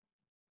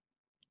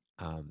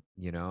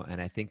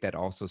 And I think that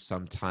also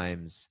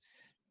sometimes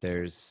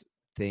there's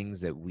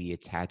things that we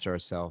attach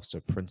ourselves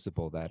to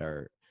principle that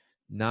are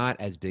not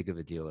as big of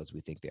a deal as we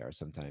think they are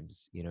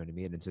sometimes, you know what I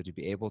mean? And so to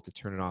be able to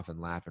turn it off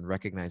and laugh and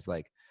recognize,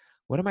 like,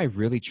 what am I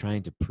really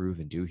trying to prove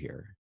and do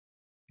here?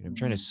 I'm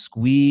trying to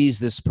squeeze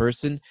this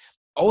person.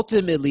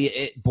 Ultimately,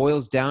 it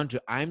boils down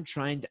to I'm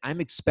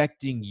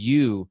expecting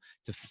you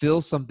to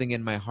fill something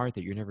in my heart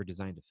that you're never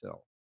designed to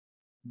fill.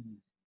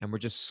 And we're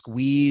just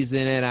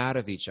squeezing it out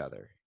of each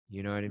other.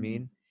 You know what I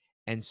mean?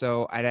 And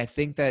so I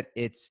think that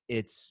it's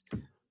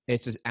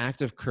an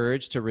act of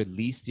courage to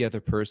release the other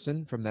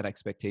person from that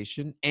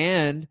expectation.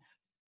 And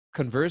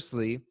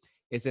conversely,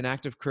 it's an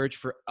act of courage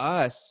for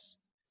us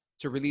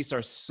to release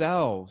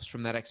ourselves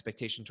from that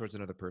expectation towards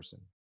another person.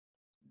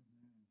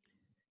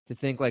 To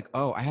think like,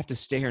 oh, I have to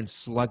stay here and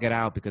slug it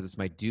out because it's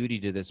my duty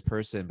to this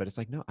person. But it's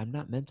like, no, I'm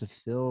not meant to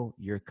fill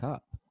your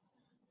cup.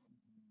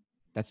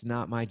 That's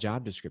not my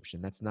job description.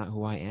 That's not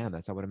who I am.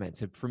 That's not what I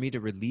meant. For me to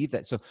relieve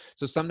that. So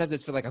sometimes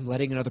it's feel like I'm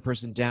letting another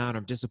person down.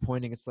 I'm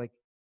disappointing. It's like,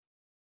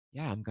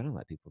 yeah, I'm going to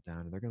let people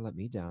down, and they're going to let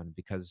me down,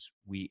 because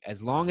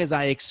as long as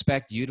I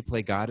expect you to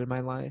play God in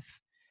my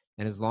life,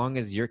 and as long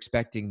as you're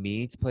expecting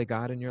me to play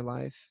God in your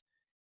life,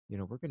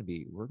 we're going to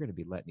be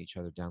letting each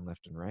other down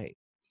left and right,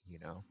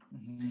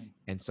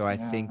 And so I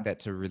think that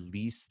to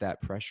release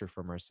that pressure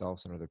from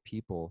ourselves and other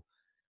people,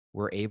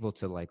 we're able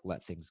to like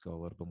let things go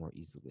a little bit more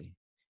easily.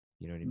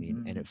 You know what I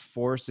mean? And it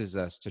forces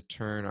us to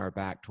turn our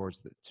back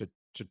towards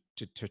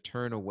to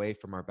turn away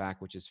from our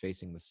back, which is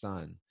facing the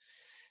sun,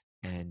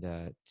 and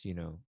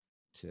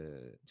to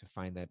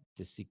find that,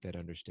 to seek that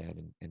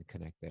understanding and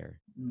connect there.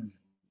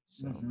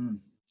 So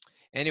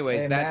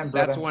anyways, Amen,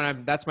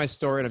 that's my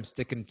story, and I'm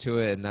sticking to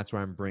it, and that's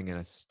where I'm bringing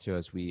us to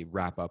as we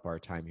wrap up our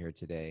time here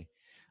today.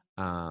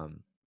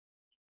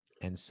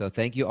 And so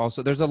thank you.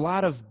 Also, there's a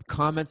lot of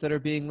comments that are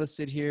being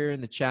listed here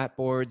in the chat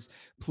boards.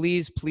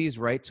 Please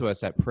write to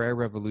us at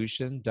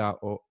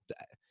prayerrevolution.org.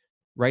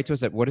 Write to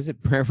us at, what is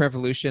it?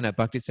 Prayerrevolution at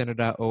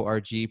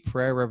bhakticenter.org.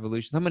 Prayer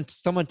Revolution.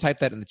 Someone type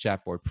that in the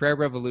chat board.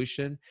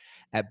 Prayerrevolution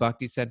at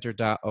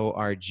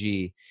bhakticenter.org.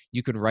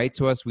 You can write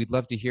to us. We'd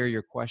love to hear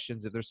your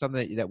questions. If there's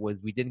something that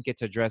we didn't get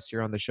to address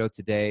here on the show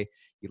today,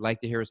 you'd like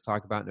to hear us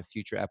talk about in a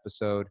future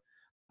episode.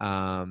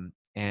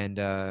 And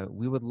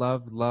we would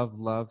love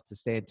to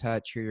stay in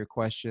touch, hear your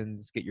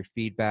questions, get your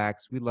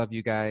feedbacks. We love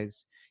you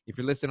guys. If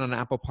you're listening on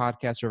Apple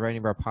Podcasts or any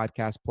of our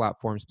podcast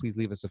platforms, please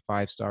leave us a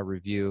 5-star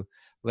review.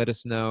 Let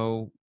us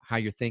know how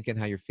you're thinking,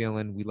 how you're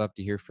feeling. We love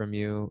to hear from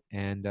you.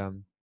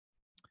 And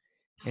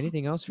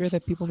anything else here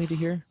that people need to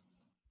hear?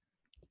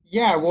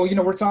 Yeah, well,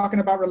 we're talking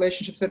about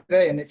relationships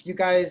today, and if you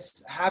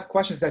guys have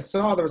questions, I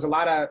saw there was a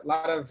lot of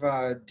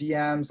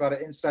DMs, a lot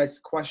of insights,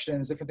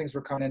 questions, different things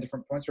were coming in,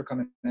 different points were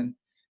coming in.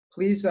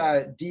 Please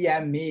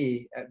DM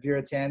me at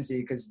Vera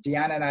Tanzi, because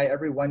Deanna and I,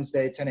 every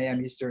Wednesday, 10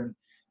 a.m. Eastern,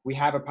 we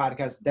have a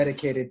podcast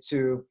dedicated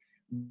to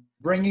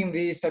bringing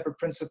these type of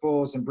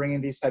principles and bringing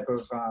these type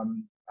of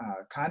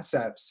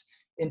concepts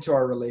into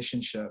our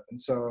relationship. And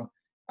so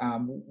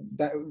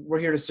that we're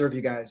here to serve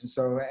you guys. And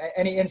so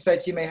any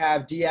insights you may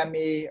have, DM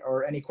me,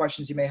 or any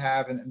questions you may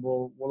have, and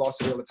we'll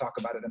also be able to talk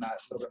about it in that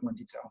a little bit more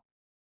detail.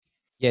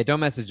 Yeah, don't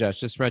message us.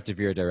 Just write to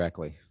Vera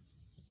directly.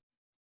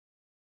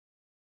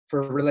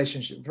 For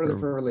relationship, for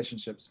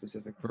relationships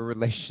specifically. For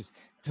relationships.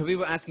 So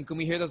people asking, can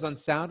we hear those on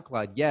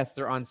SoundCloud? Yes,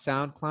 they're on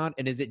SoundCloud.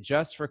 And is it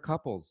just for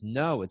couples?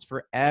 No, it's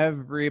for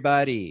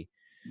everybody.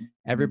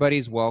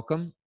 Everybody's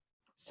welcome.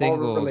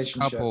 Singles,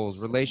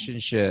 couples,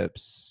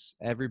 relationships,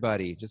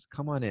 everybody. Just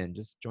come on in.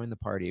 Just join the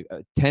party.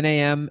 10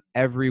 a.m.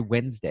 every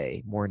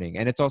Wednesday morning.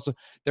 And it's also,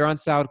 they're on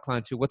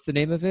SoundCloud too. What's the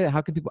name of it?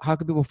 How can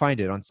people find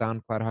it on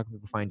SoundCloud? How can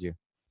people find you?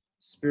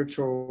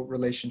 Spiritual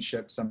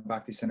Relationships on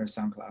Bhakti Center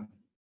SoundCloud.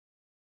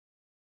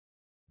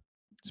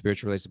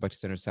 Spiritual Relationships Bhakti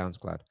Center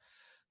SoundCloud.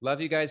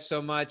 Love you guys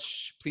so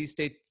much. Please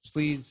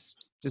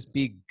just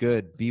be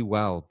good, be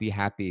well, be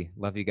happy.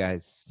 Love you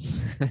guys.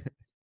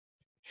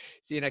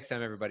 See you next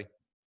time, everybody.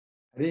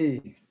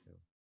 Hey.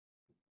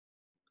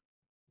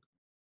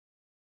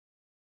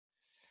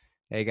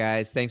 Hey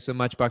guys, thanks so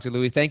much, Dr.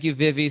 Louis. Thank you,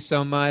 Vivi,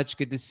 so much.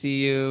 Good to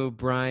see you.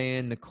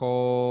 Brian,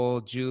 Nicole,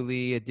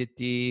 Julie,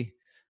 Aditi.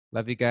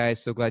 Love you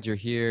guys. So glad you're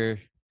here.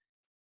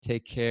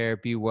 Take care.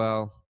 Be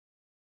well.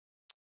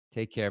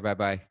 Take care.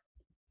 Bye-bye.